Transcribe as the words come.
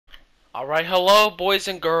Alright, hello boys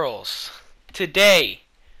and girls. Today,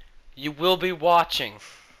 you will be watching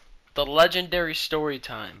the legendary story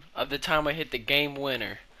time of the time I hit the game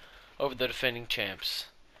winner over the defending champs.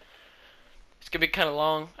 It's gonna be kind of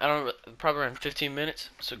long. I don't know, probably around 15 minutes.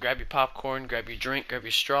 So grab your popcorn, grab your drink, grab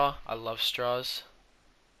your straw. I love straws.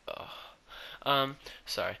 Oh.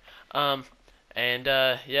 Sorry. Um,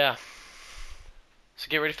 yeah. So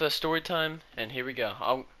get ready for the story time, and here we go.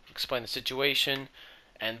 I'll explain the situation,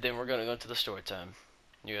 and then we're gonna go into the story time.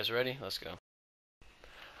 You guys ready? Let's go.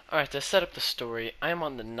 Alright, to set up the story, I am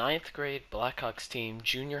on the ninth grade Blackhawks team,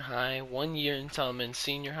 junior high, 1 year until I'm in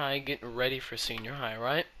senior high, getting ready for senior high,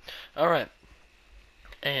 right? Alright,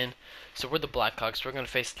 and so we're the Blackhawks. We're going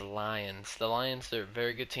to face the Lions. The Lions, they're a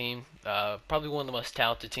very good team, probably one of the most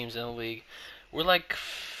talented teams in the league. We're like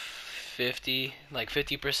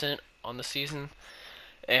 50% on the season,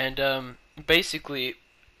 and basically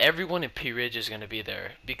everyone in P Ridge is going to be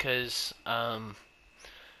there because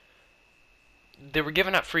they were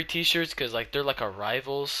giving out free T-shirts because like they're like our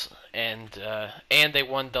rivals, and they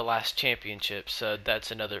won the last championship, so that's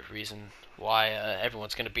another reason why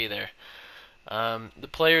everyone's gonna be there. The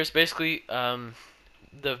players basically,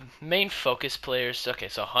 the main focus players. Okay,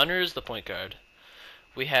 so Hunter is the point guard.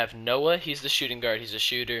 We have Noah. He's the shooting guard. He's a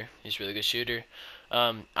shooter. He's a really good shooter.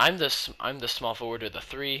 I'm the small forward or the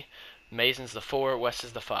three. Mason's the four. Wes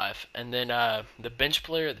is the five. And then the bench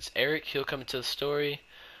player, that's Eric. He'll come into the story.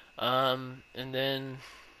 And then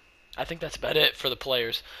I think that's about it for the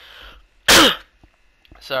players.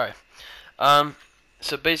 Sorry. Um,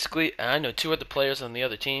 so basically, I know two other players on the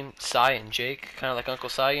other team, Cy and Jake, kind of like Uncle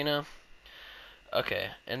Cy, you know. Okay,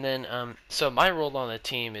 and then so my role on the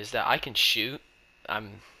team is that I can shoot.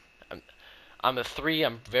 I'm I'm I'm a three.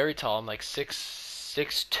 I'm very tall. I'm like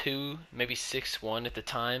 6'2", maybe 6'1" at the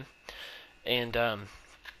time, and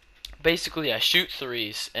basically I shoot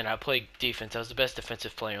threes and I play defense. I was the best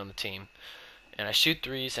defensive player on the team, and I shoot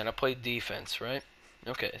threes and I play defense, right?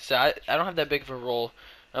 Okay, so I don't have that big of a role.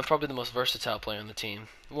 I'm probably the most versatile player on the team,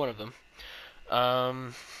 one of them.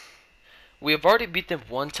 Um, we have already beat them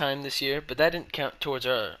one time this year, but that didn't count towards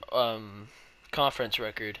our conference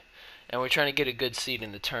record, and we're trying to get a good seed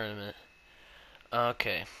in the tournament.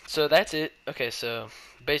 Okay, so that's it. Okay, so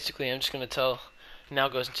basically I'm just gonna tell. Now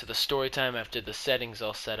goes into the story time after the settings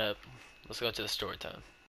all set up. Let's go to the story time.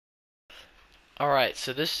 Alright,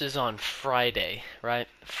 so this is on Friday, right?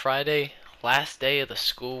 Friday, last day of the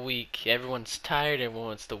school week. Everyone's tired, everyone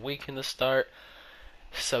wants the weekend to start.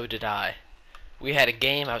 So did I. We had a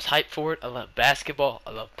game, I was hyped for it. I love basketball.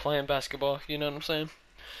 I love playing basketball, you know what I'm saying?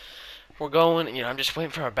 We're going, I'm just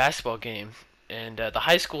waiting for our basketball game. And the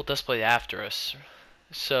high school does play after us.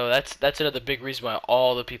 So that's another big reason why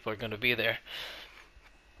all the people are going to be there.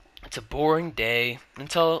 It's a boring day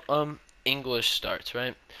until English starts,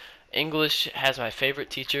 right? English has my favorite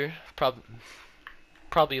teacher,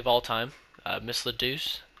 probably of all time, Miss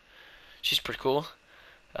LaDuce. She's pretty cool.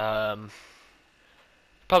 Um,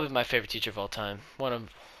 Probably my favorite teacher of all time. One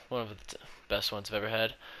of the best ones I've ever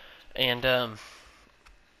had. And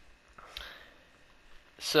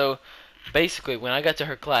so basically, when I got to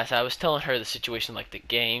her class, I was telling her the situation, like the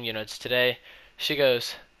game. It's today. She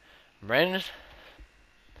goes, "Brandon,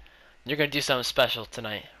 you're gonna do something special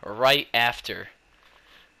tonight." Right after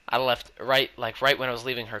I left, right when I was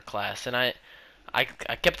leaving her class, and I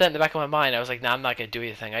kept that in the back of my mind. I was like, "Nah, I'm not gonna do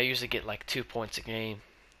anything. I usually get like 2 points a game."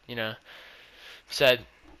 You know, said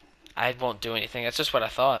I won't do anything. That's just what I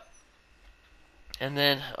thought. And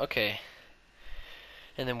then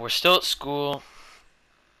and then we're still at school.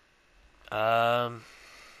 Um,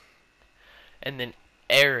 and then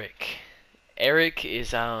Eric, Eric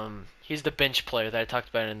is he's the bench player that I talked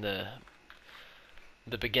about in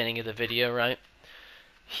the beginning of the video, right?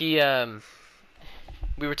 He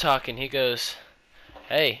we were talking. He goes,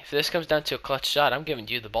 "Hey, if this comes down to a clutch shot, I'm giving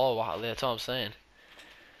you the ball, Wally." That's all I'm saying.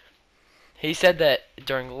 He said that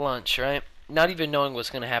during lunch, right? Not even knowing what's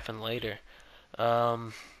gonna happen later.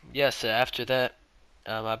 Um, yes. After that,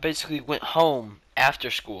 I basically went home after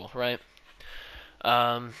school, right?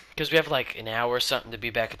 Because we have like an hour or something to be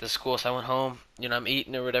back at the school. So I went home. I'm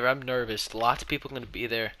eating or whatever. I'm nervous. Lots of people are gonna be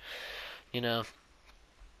there. You know,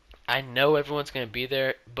 I know everyone's gonna be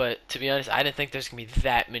there, but to be honest, I didn't think there's gonna be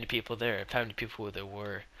that many people there. If how many people there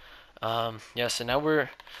were. Yeah. So now we're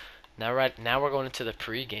going into the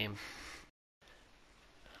pre-game.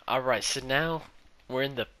 All right. So now we're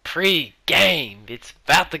in the pre-game. It's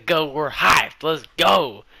about to go. We're hyped. Let's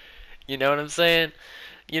go. You know what I'm saying?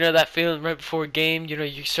 That feeling right before a game. Your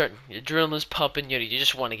adrenaline's pumping. You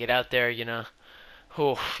just want to get out there.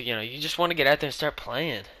 Oh, you just want to get out there and start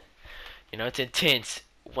playing. It's intense.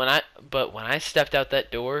 when I stepped out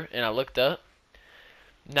that door and I looked up,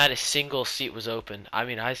 not a single seat was open. I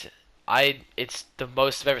mean, it's the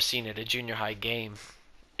most I've ever seen at a junior high game,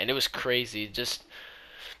 and it was crazy. Just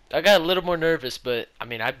I got a little more nervous, but I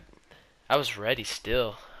mean, I was ready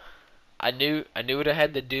still. I knew what I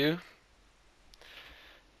had to do,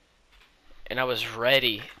 and I was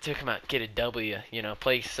ready to come out and get a W. You know,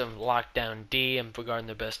 play some lockdown D. I'm regarding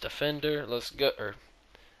the best defender. Let's go. Or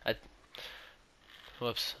I,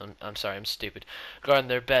 whoops. I'm sorry. I'm stupid. Guarding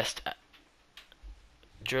their best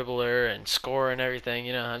dribbler and scorer and everything.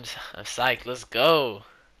 You know, I'm psyched. Let's go.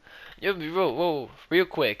 Yo, whoa, real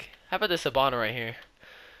quick. How about this Habana right here?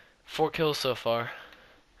 4 kills so far.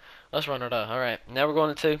 Let's run it up. Alright, now we're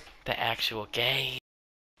going into the actual game.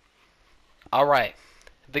 Alright,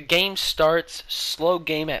 the game starts, slow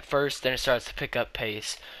game at first, then it starts to pick up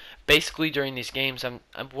pace. Basically, during these games, I'm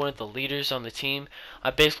one of the leaders on the team.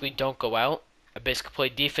 I basically don't go out. I basically play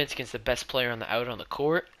defense against the best player out on the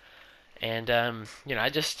court. And, you know, I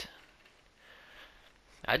just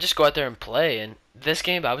go out there and play. And this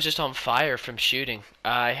game, I was just on fire from shooting.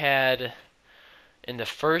 In the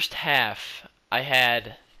first half, I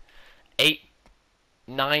had 8,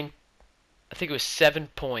 9, I think it was 7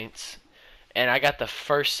 points, and I got the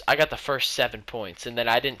first 7 points, and then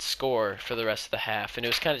I didn't score for the rest of the half, and it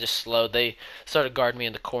was kind of just slow. They started guarding me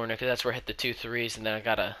in the corner because that's where I hit the 2 threes, and then I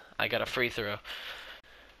got a free throw.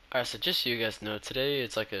 Alright, so just so you guys know, today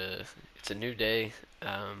it's a new day.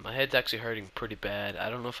 My head's actually hurting pretty bad.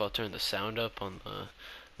 I don't know if I'll turn the sound up on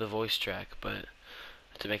the voice track, but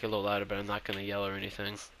to make it a little louder, but I'm not gonna yell or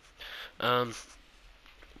anything.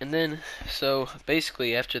 And then, so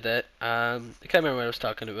basically after that, I can't remember what I was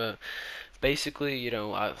talking about. Basically, you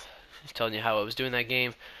know, I was telling you how I was doing that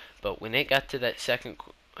game, but when it got to that second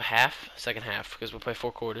half, because we'll play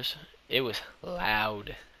 4 quarters, it was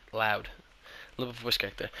loud. A little voice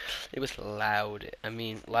crack there. It was loud. I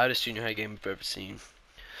mean, loudest junior high game I've ever seen.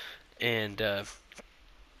 And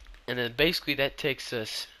then basically that takes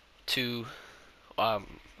us to on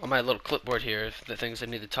my little clipboard here, the things I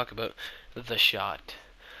need to talk about. The shot.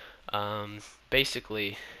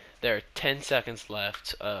 Basically, there are 10 seconds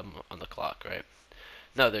left on the clock, right?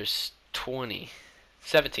 No, there's 17.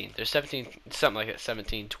 There's 17, something like that,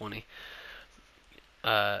 17, 20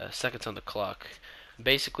 seconds on the clock.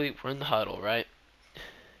 Basically, we're in the huddle, right?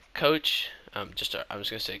 Coach, I was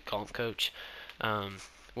gonna say, call him Coach.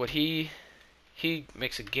 What he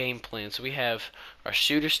makes a game plan. So we have our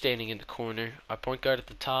shooter standing in the corner, our point guard at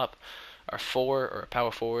the top, our 4 or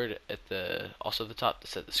power forward at also the top to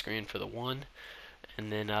set the screen for the 1,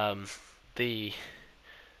 and then the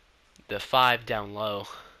 5 down low,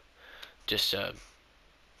 just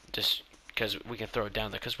because we can throw it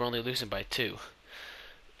down there because we're only losing by 2.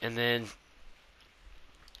 And then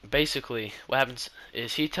basically what happens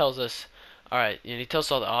is he tells us, alright, and he tells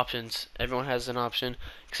us all the options. Everyone has an option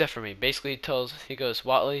except for me. Basically he goes,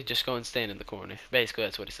 Watley, just go and stand in the corner. Basically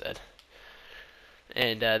that's what he said.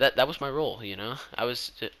 And that was my role, you know. I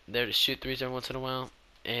was there to shoot threes every once in a while.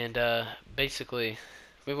 And basically,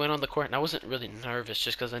 we went on the court, and I wasn't really nervous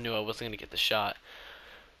just because I knew I wasn't going to get the shot.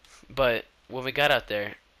 But when we got out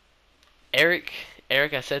there, Eric,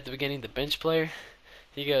 I said at the beginning, the bench player,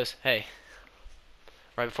 he goes, hey,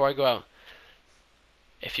 right before I go out,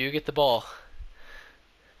 if you get the ball,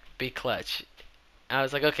 be clutch. I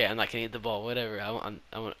was like, okay, I'm not going to get the ball, whatever. I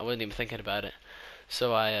wasn't even thinking about it.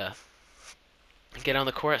 So I get on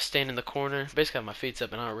the court, stand in the corner, basically have my feet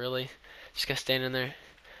up, and not really. Just got standing there.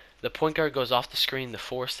 The point guard goes off the screen, the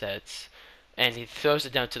 4 sets, and he throws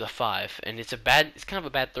it down to the 5. And it's kind of a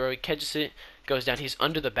bad throw. He catches it, goes down. He's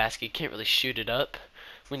under the basket. He can't really shoot it up.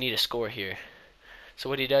 We need a score here. So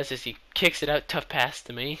what he does is he kicks it out, tough pass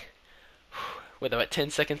to me. With about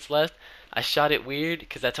 10 seconds left, I shot it weird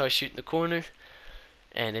because that's how I shoot in the corner.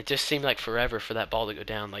 And it just seemed like forever for that ball to go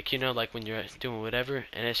down. Like, you know, like when you're doing whatever,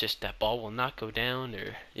 and it's just that ball will not go down,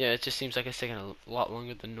 or yeah, it just seems like it's taking a lot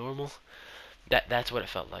longer than normal. That's what it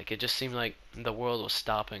felt like. It just seemed like the world was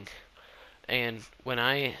stopping. And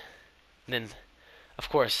then, of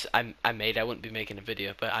course, I wouldn't be making a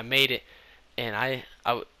video, but I made it, and I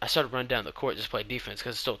started running down the court just to play defense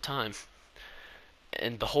because it's still time.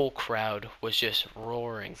 And the whole crowd was just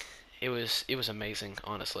roaring. It was amazing,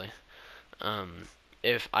 honestly.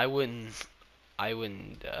 If I wouldn't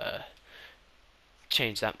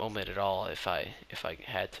change that moment at all if I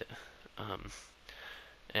had to.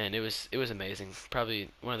 And it was amazing. Probably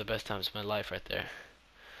one of the best times of my life right there.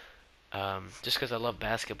 Just because I love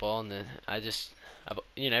basketball, and then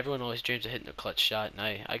you know, everyone always dreams of hitting a clutch shot, and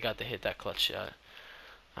I got to hit that clutch shot.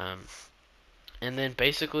 And then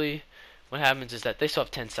basically what happens is that they still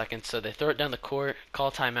have 10 seconds, so they throw it down the court,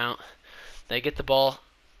 call timeout. They get the ball,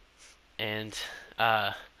 and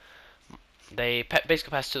uh, they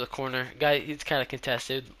basically pass to the corner. Guy, he's kind of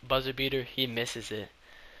contested, buzzer beater. He misses it.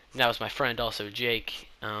 And that was my friend also, Jake.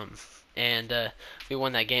 And we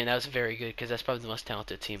won that game. That was very good because that's probably the most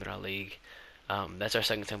talented team in our league. That's our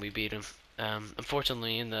second time we beat them.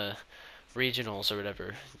 Unfortunately, in the regionals or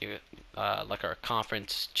whatever, like our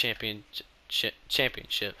conference championship,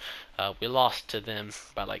 we lost to them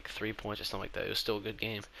by like 3 points or something like that. It was still a good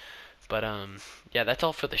game. But yeah, that's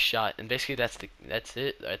all for the shot, and basically that's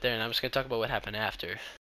it right there. And I'm just gonna talk about what happened after.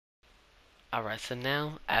 All right, so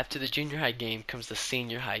now after the junior high game comes the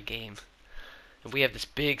senior high game, and we have this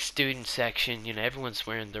big student section. You know, everyone's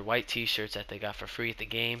wearing their white T-shirts that they got for free at the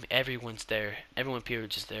game. Everyone's there. Everyone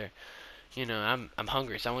period is there. You know, I'm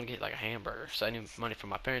hungry, so I want to get like a hamburger. So I need money from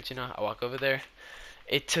my parents. You know, I walk over there.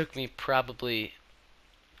 It took me probably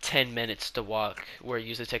 10 minutes to walk, where it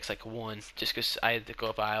usually takes like one, just because I had to go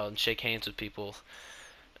up the aisle and shake hands with people.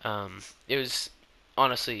 It was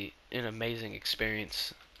honestly an amazing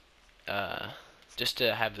experience, uh, just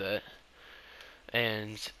to have that.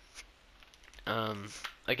 And um,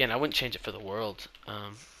 again, I wouldn't change it for the world.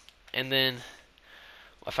 And then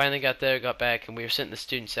I finally got there, got back, and we were sitting in the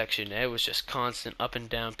student section. And it was just constant up and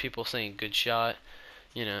down, people saying "good shot."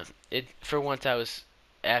 You know, it for once I was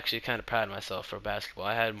actually kind of proud of myself for basketball.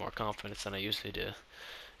 I had more confidence than I usually do,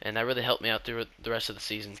 and that really helped me out through the rest of the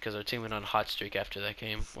season because our team went on a hot streak after that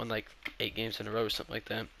game, won like 8 games in a row or something like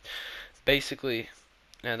that. Basically,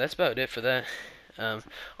 yeah, that's about it for that.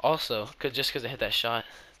 Also, just because I hit that shot,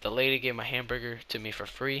 the lady gave my hamburger to me for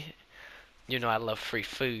free. You know I love free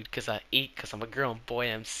food because I eat because I'm a grown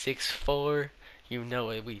boy. I'm 6'4". You know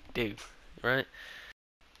what we do, right?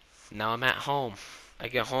 Now I'm at home. I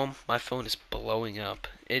get home, my phone is blowing up.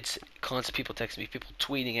 It's constant people texting me, people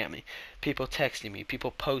tweeting at me, people texting me, people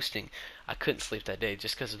posting. I couldn't sleep that day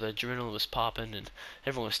just because the adrenaline was popping and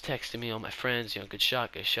everyone was texting me, all my friends, you know, good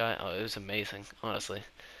shot, good shot. Oh, it was amazing, honestly.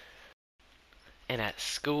 And at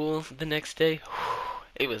school the next day, whew,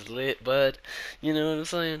 it was lit, bud. You know what I'm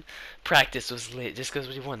saying? Practice was lit just because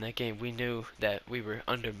we won that game. We knew that we were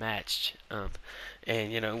undermatched.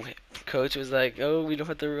 And you know, coach was like, "Oh, we don't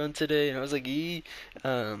have to run today," and I was like, "Ee."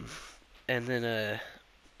 Um, and then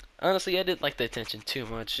honestly, I didn't like the attention too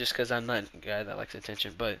much, just because I'm not a guy that likes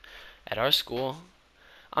attention. But at our school,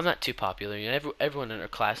 I'm not too popular. You know, everyone in our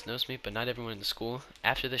class knows me, but not everyone in the school.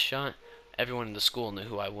 After this shot, everyone in the school knew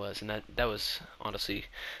who I was, and that was honestly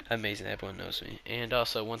amazing. Everyone knows me. And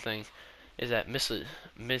also one thing is that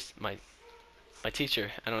Miss my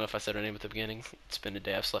teacher. I don't know if I said her name at the beginning. It's been a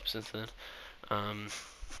day. I've slept since then. Um,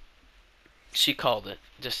 she called it.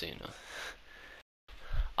 Just so you know.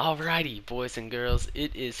 Alrighty, boys and girls,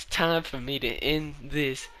 it is time for me to end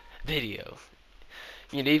this video.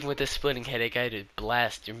 You know, even with this splitting headache, I had a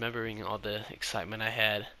blast remembering all the excitement I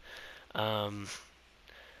had. Um,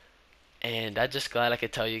 and I'm just glad I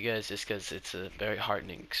could tell you guys just because it's a very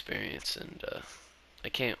heartening experience. And I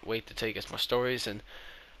can't wait to tell you guys more stories. And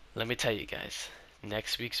let me tell you guys,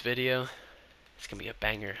 next week's video, it's going to be a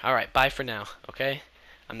banger. Alright, bye for now, okay?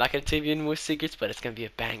 I'm not going to tell you any more secrets, but it's going to be a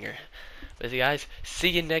banger. But guys, see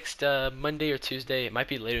you next Monday or Tuesday. It might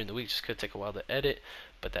be later in the week, just could take a while to edit.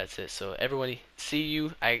 But that's it. So everybody, see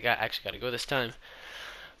you. Actually got to go this time.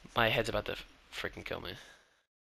 My head's about to freaking kill me.